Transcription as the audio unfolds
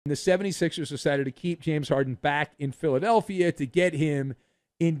the 76ers decided to keep James Harden back in Philadelphia to get him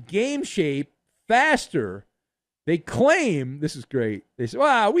in game shape faster. They claim, this is great, they say,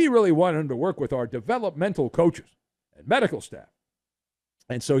 well, we really want him to work with our developmental coaches and medical staff.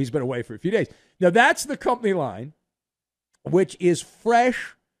 And so he's been away for a few days. Now, that's the company line, which is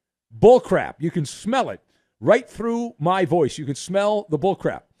fresh bullcrap. You can smell it right through my voice. You can smell the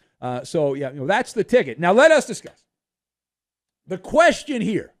bullcrap. So, yeah, that's the ticket. Now, let us discuss. The question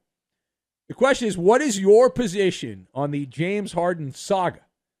here, is, what is your position on the James Harden saga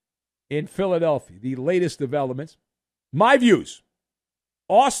in Philadelphia, the latest developments? My views: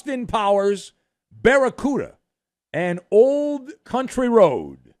 Austin Powers, Barracuda, and Old Country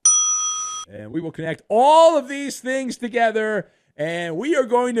Road. And we will connect all of these things together, and we are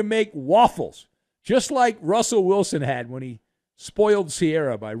going to make waffles, just like Russell Wilson had when he spoiled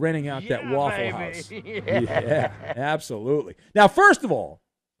Sierra by renting out that Waffle House. Yeah, absolutely. Now, first of all,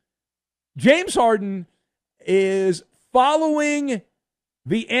 James Harden is following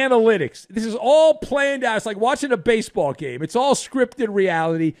the analytics. This is all planned out. It's like watching a baseball game. It's all scripted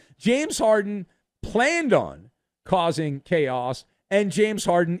reality. James Harden planned on causing chaos, and James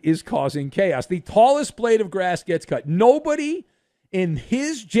Harden is causing chaos. The tallest blade of grass gets cut. Nobody in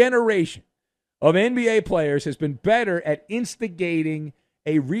his generation of NBA players has been better at instigating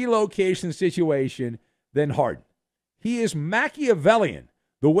a relocation situation than Harden. He is Machiavellian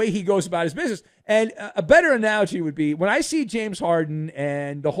the way he goes about his business. And a better analogy would be when I see James Harden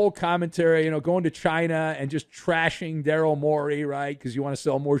and the whole commentary, going to China and just trashing Daryl Morey, right? Because you want to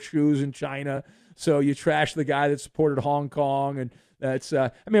sell more shoes in China. So you trash the guy that supported Hong Kong. And that's,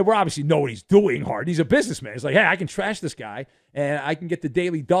 we obviously know what he's doing, Harden. He's a businessman. He's like, hey, I can trash this guy and I can get the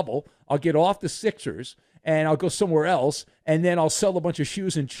daily double. I'll get off the Sixers and I'll go somewhere else. And then I'll sell a bunch of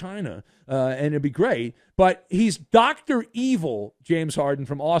shoes in China and it'll be great. But he's Dr. Evil, James Harden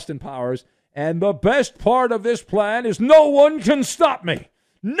from Austin Powers. And the best part of this plan is no one can stop me.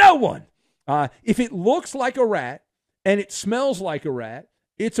 No one. If it looks like a rat and it smells like a rat,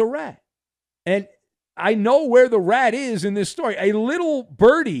 it's a rat. And I know where the rat is in this story. A little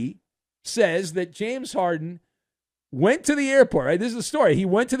birdie says that James Harden went to the airport. Right? This is the story. He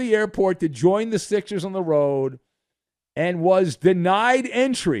went to the airport to join the Sixers on the road and was denied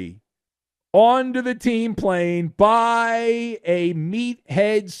entry onto the team plane by a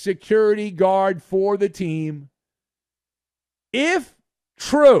meathead security guard for the team. If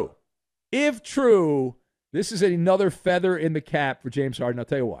true, this is another feather in the cap for James Harden. I'll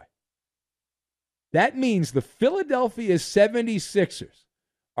tell you why. That means the Philadelphia 76ers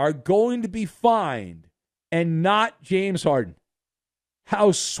are going to be fined and not James Harden.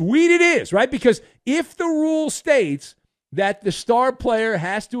 How sweet it is, right? Because if the rule states that the star player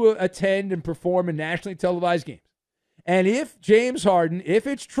has to attend and perform in nationally televised games, and if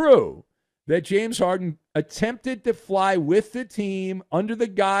it's true that James Harden attempted to fly with the team under the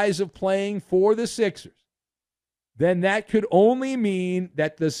guise of playing for the Sixers, then that could only mean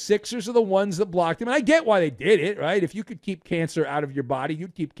that the Sixers are the ones that blocked him. And I get why they did it, right? If you could keep cancer out of your body,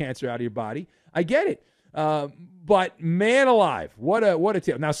 you'd keep cancer out of your body. I get it. But man alive, what a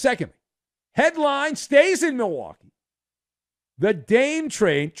tale. Now, secondly, headline stays in Milwaukee. The Dame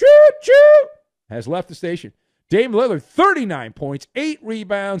train, choo-choo, has left the station. Dame Lillard, 39 points, 8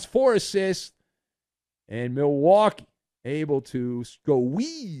 rebounds, 4 assists. And Milwaukee able to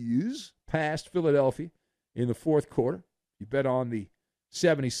squeeze past Philadelphia in the fourth quarter. You bet on the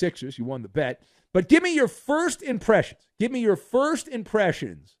 76ers. You won the bet. But give me your first impressions. Give me your first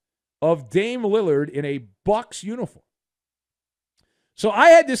impressions of Dame Lillard in a Bucks uniform. So I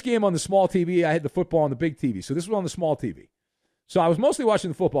had this game on the small TV. I had the football on the big TV. So this was on the small TV. So I was mostly watching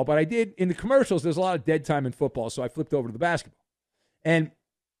the football, but I did, in the commercials, there's a lot of dead time in football, so I flipped over to the basketball. And,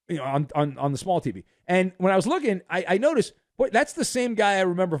 on the small TV. And when I was looking, I noticed, boy, that's the same guy I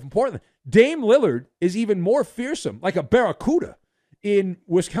remember from Portland. Dame Lillard is even more fearsome, like a barracuda in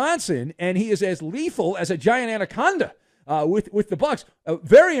Wisconsin, and he is as lethal as a giant anaconda with the Bucks.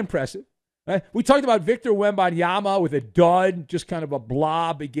 Very impressive. Right? We talked about Victor Wembanyama with a dud, just kind of a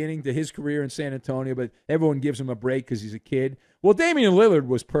blah beginning to his career in San Antonio, but everyone gives him a break because he's a kid. Well, Damian Lillard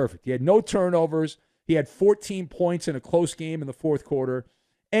was perfect. He had no turnovers. He had 14 points in a close game in the fourth quarter,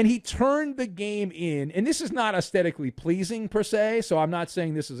 and he turned the game in. And this is not aesthetically pleasing per se, so I'm not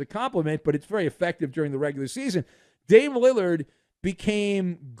saying this is a compliment, but it's very effective during the regular season. Dame Lillard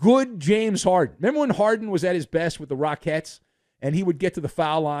became good James Harden. Remember when Harden was at his best with the Rockets, and he would get to the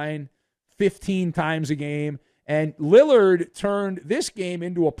foul line 15 times a game, and Lillard turned this game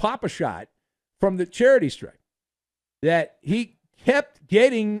into a pop-a shot from the charity stripe, that he kept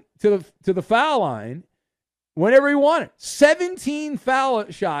getting to the foul line whenever he wanted. 17 foul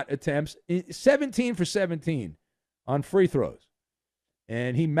shot attempts, 17 for 17 on free throws.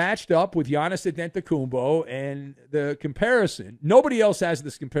 And he matched up with Giannis Antetokounmpo, and the comparison, nobody else has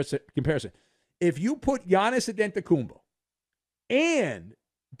this comparison. If you put Giannis Antetokounmpo and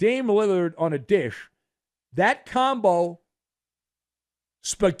Dame Lillard on a dish, that combo,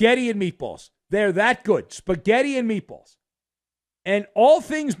 spaghetti and meatballs. They're that good. Spaghetti and meatballs. And all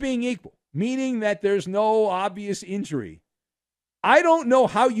things being equal, meaning that there's no obvious injury, I don't know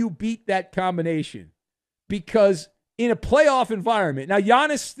how you beat that combination, because in a playoff environment, now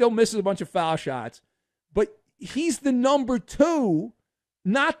Giannis still misses a bunch of foul shots, but he's the number 2,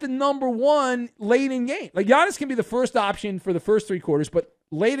 not the number 1 late in game. Like, Giannis can be the first option for the first 3 quarters, but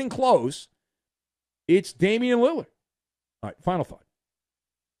late and close, it's Damian Lillard. All right, final thought.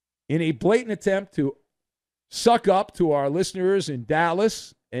 In a blatant attempt to suck up to our listeners in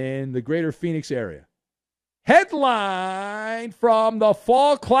Dallas and the greater Phoenix area, headline from the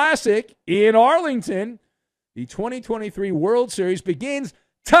Fall Classic in Arlington, the 2023 World Series begins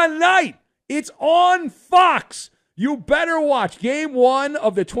tonight. It's on Fox. You better watch Game 1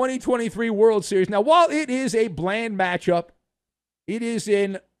 of the 2023 World Series. Now, while it is a bland matchup, it's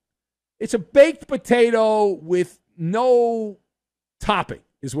a baked potato with no topping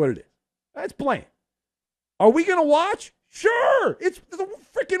is what it is. That's bland. Are we going to watch? Sure. It's the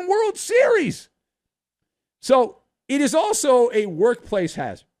freaking World Series. So it is also a workplace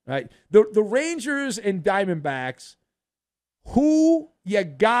hazard, right? The Rangers and Diamondbacks, who you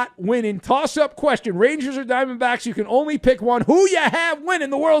got winning? Toss-up question. Rangers or Diamondbacks, you can only pick one. Who you have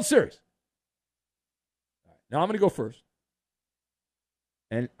winning the World Series? All right, now I'm going to go first.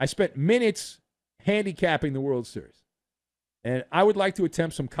 And I spent minutes handicapping the World Series. And I would like to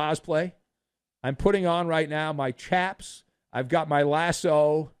attempt some cosplay. I'm putting on right now my chaps. I've got my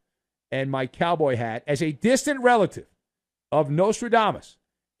lasso and my cowboy hat as a distant relative of Nostradamus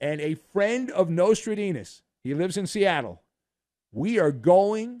and a friend of Nostradamus. He lives in Seattle. We are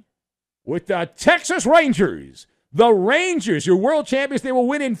going with the Texas Rangers. The Rangers, your world champions, they will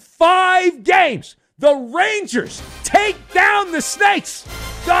win in 5 games. The Rangers take down the Snakes.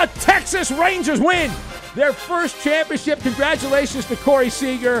 The Texas Rangers win their first championship. Congratulations to Corey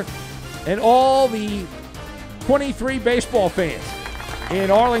Seager and all the 23 baseball fans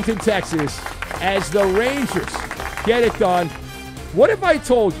in Arlington, Texas, as the Rangers get it done. What if I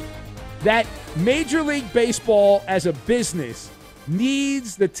told you that Major League Baseball as a business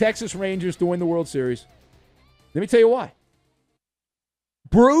needs the Texas Rangers to win the World Series? Let me tell you why.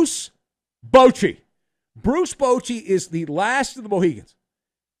 Bruce Bochy. Bruce Bochy is the last of the Mohegans.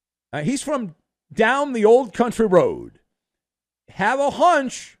 He's from down the old country road. Have a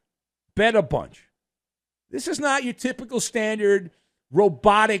hunch, bet a bunch. This is not your typical standard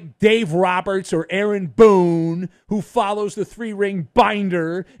robotic Dave Roberts or Aaron Boone who follows the 3-ring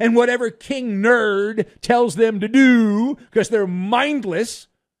binder and whatever King Nerd tells them to do because they're mindless.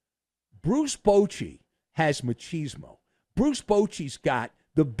 Bruce Bochy has machismo. Bruce Bochy's got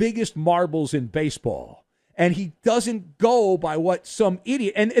the biggest marbles in baseball. And he doesn't go by what some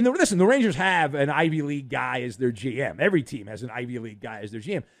idiot. And listen, the Rangers have an Ivy League guy as their GM. Every team has an Ivy League guy as their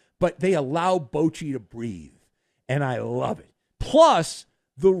GM. But they allow Bochy to breathe. And I love it. Plus,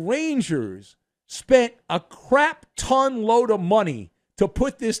 the Rangers spent a crap ton load of money to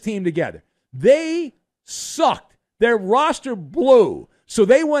put this team together. They sucked. Their roster blew. So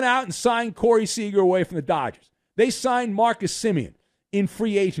they went out and signed Corey Seager away from the Dodgers. They signed Marcus Semien in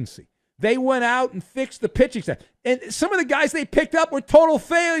free agency. They went out and fixed the pitching staff. And some of the guys they picked up were total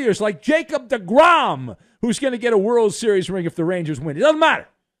failures, like Jacob deGrom, who's going to get a World Series ring if the Rangers win. It doesn't matter.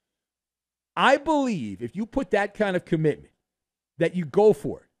 I believe if you put that kind of commitment, that you go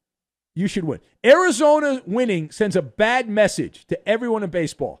for it, you should win. Arizona winning sends a bad message to everyone in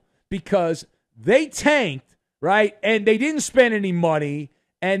baseball because they tanked, right? And they didn't spend any money,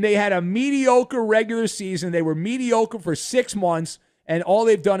 and they had a mediocre regular season. They were mediocre for 6 months. And all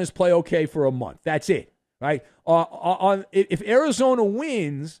they've done is play okay for a month. That's it, right? If Arizona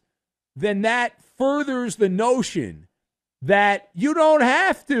wins, then that furthers the notion that you don't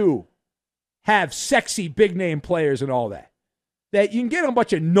have to have sexy big-name players and all that. That you can get a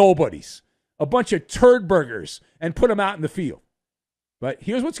bunch of nobodies, a bunch of turd burgers, and put them out in the field. But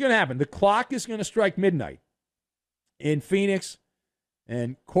here's what's going to happen. The clock is going to strike midnight in Phoenix,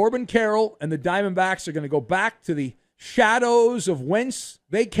 and Corbin Carroll and the Diamondbacks are going to go back to the shadows of whence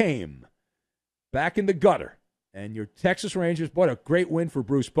they came, back in the gutter. And your Texas Rangers, what a great win for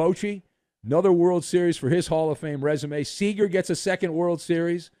Bruce Bochy. Another World Series for his Hall of Fame resume. Seager gets a second World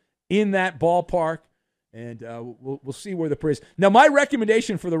Series in that ballpark, and we'll see where the parade is. Now, my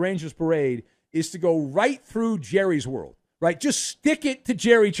recommendation for the Rangers parade is to go right through Jerry's world, right? Just stick it to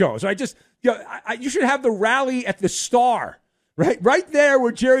Jerry Jones, right? Just you should have the rally at the Star, right there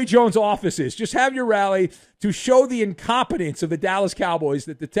where Jerry Jones' office is. Just have your rally to show the incompetence of the Dallas Cowboys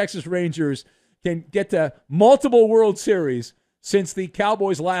that the Texas Rangers can get to multiple World Series since the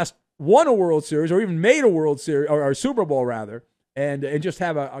Cowboys last won a World Series or even made a World Series or a Super Bowl rather, and just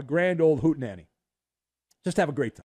have a grand old hootenanny. Just have a great time.